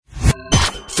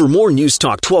For more News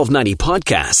Talk 1290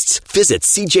 podcasts, visit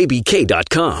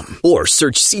CJBK.com or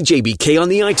search CJBK on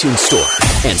the iTunes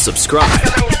Store and subscribe.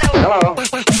 Hello.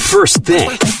 First Thing.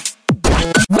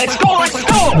 Let's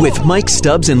go. With Mike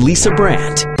Stubbs and Lisa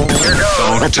Brandt.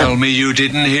 Don't tell me you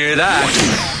didn't hear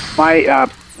that.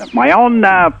 My own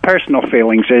personal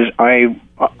feelings is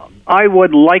I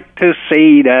would like to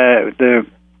see the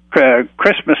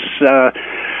Christmas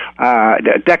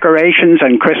decorations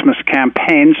and Christmas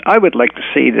campaigns. I would like to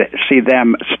see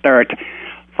them start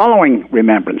following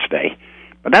Remembrance Day.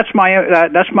 But that's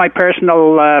my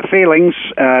personal feelings.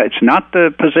 It's not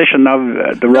the position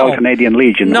of the Royal Canadian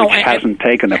Legion, which hasn't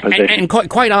taken a position. And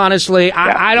quite honestly,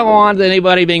 I don't want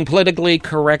anybody being politically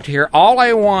correct here. All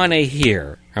I want to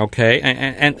hear, okay,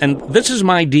 and this is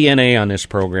my DNA on this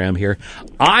program here,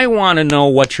 I want to know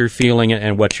what you're feeling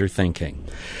and what you're thinking.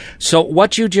 So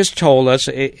what you just told us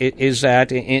is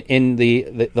that in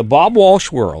the Bob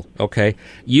Walsh world, okay,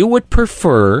 you would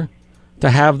prefer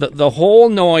to have the whole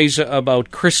noise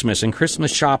about Christmas and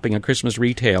Christmas shopping and Christmas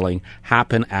retailing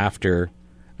happen after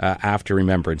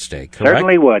Remembrance Day, correct?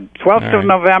 Certainly would. 12th of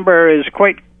November is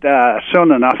quite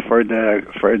soon enough for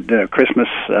the Christmas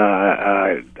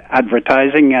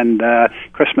advertising and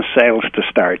Christmas sales to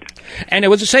start. And it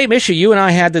was the same issue. You and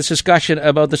I had this discussion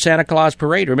about the Santa Claus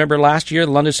Parade. Remember last year,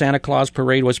 the London Santa Claus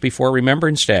Parade was before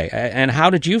Remembrance Day. And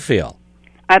how did you feel?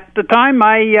 At the time,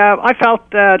 I felt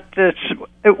that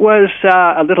it was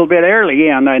a little bit early,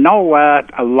 and I know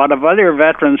a lot of other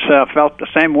veterans felt the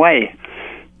same way.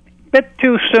 Bit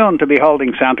too soon to be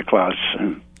holding Santa Claus.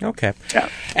 Okay. Yeah.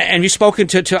 And you've spoken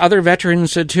to other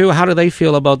veterans, too. How do they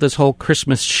feel about this whole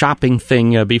Christmas shopping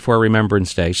thing before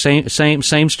Remembrance Day? Same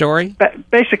story?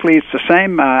 Basically, it's the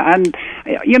same. And,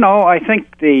 you know, I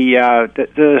think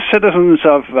the citizens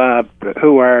of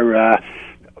who are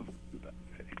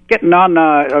getting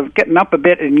up a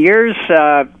bit in years.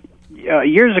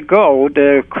 Years ago,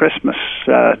 the Christmas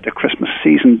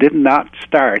season did not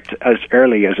start as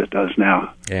early as it does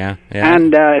now. Yeah.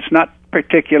 And it's not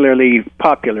particularly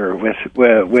popular with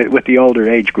the older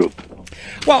age group.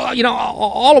 Well, you know,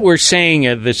 all we're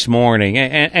saying this morning,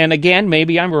 and again,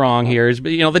 maybe I'm wrong here, is,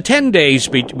 you know, the 10 days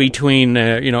between,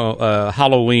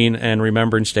 Halloween and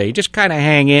Remembrance Day, just kind of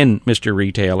hang in, Mr.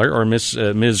 Retailer or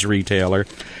Ms. Retailer,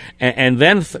 and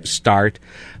then start.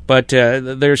 But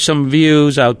there's some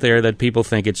views out there that people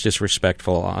think it's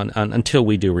disrespectful until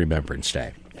we do Remembrance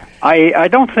Day. I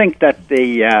don't think that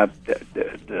the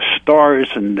stores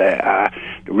and the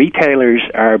retailers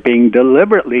are being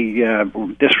deliberately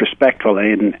disrespectful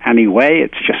in any way.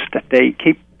 It's just that they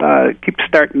keep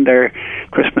starting their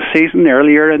Christmas season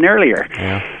earlier and earlier.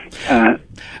 Yeah.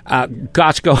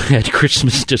 Go ahead,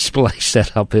 Christmas display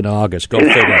set up in August. Go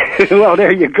figure. Well,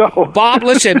 there you go. Bob,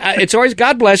 listen, it's always,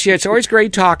 God bless you, it's always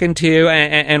great talking to you,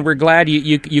 and we're glad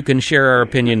you can share our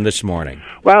opinion this morning.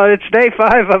 Well, it's day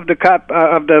 5 of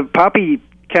the Poppy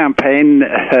campaign,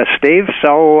 Steve,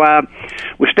 so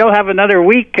we still have another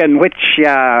week in which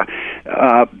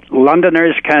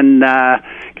Londoners can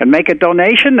make a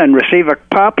donation and receive a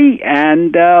poppy.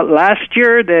 And last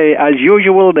year, as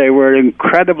usual, they were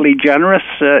incredibly generous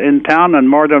in town, and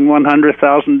more than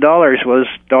 $100,000 was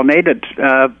donated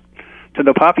to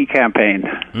the Poppy campaign.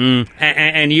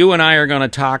 And you and I are going to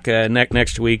talk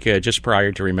next week, just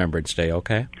prior to Remembrance Day,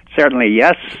 okay? Certainly,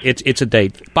 yes. It's a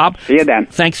date. Bob, see you then.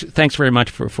 Thanks very much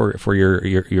for your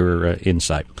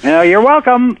insight. You're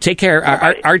welcome. Take care.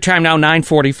 Our time now,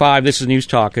 9:45. This is News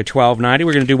Talk at 1290.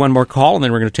 We're going to do one more call, and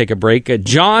then we're going to take a break.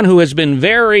 John, who has been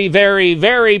very, very,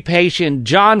 very patient.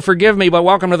 John, forgive me, but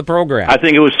welcome to the program. I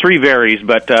think it was 3 varies,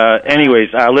 but anyways,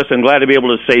 listen, glad to be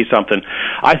able to say something.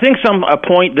 I think a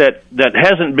point that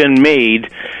hasn't been made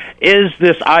is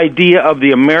this idea of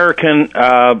the American,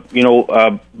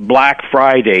 Black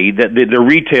Friday, the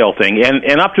retail thing.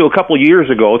 And up to a couple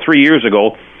years ago, 3 years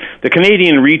ago, the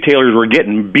Canadian retailers were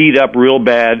getting beat up real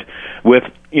bad with,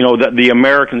 the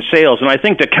American sales. And I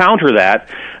think to counter that,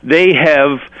 they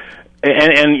have,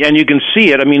 and you can see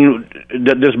it, I mean,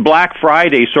 this Black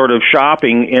Friday sort of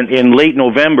shopping in late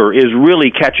November is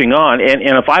really catching on. And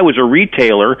if I was a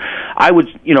retailer, I would,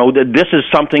 this is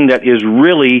something that is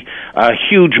really a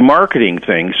huge marketing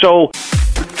thing. So,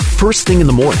 First thing in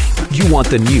the morning, you want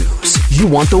the news, you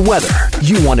want the weather,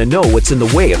 you want to know what's in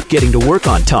the way of getting to work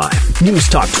on time. News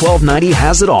Talk 1290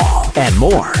 has it all and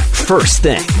more. First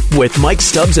Thing with Mike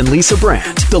Stubbs and Lisa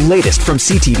Brandt. The latest from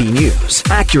CTV News.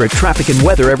 Accurate traffic and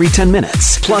weather every 10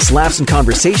 minutes. Plus laughs and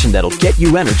conversation that'll get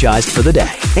you energized for the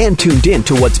day. And tuned in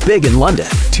to what's big in London.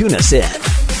 Tune us in.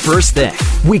 First Thing,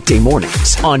 weekday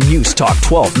mornings on News Talk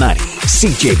 1290.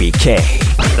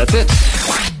 CJBK. That's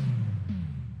it.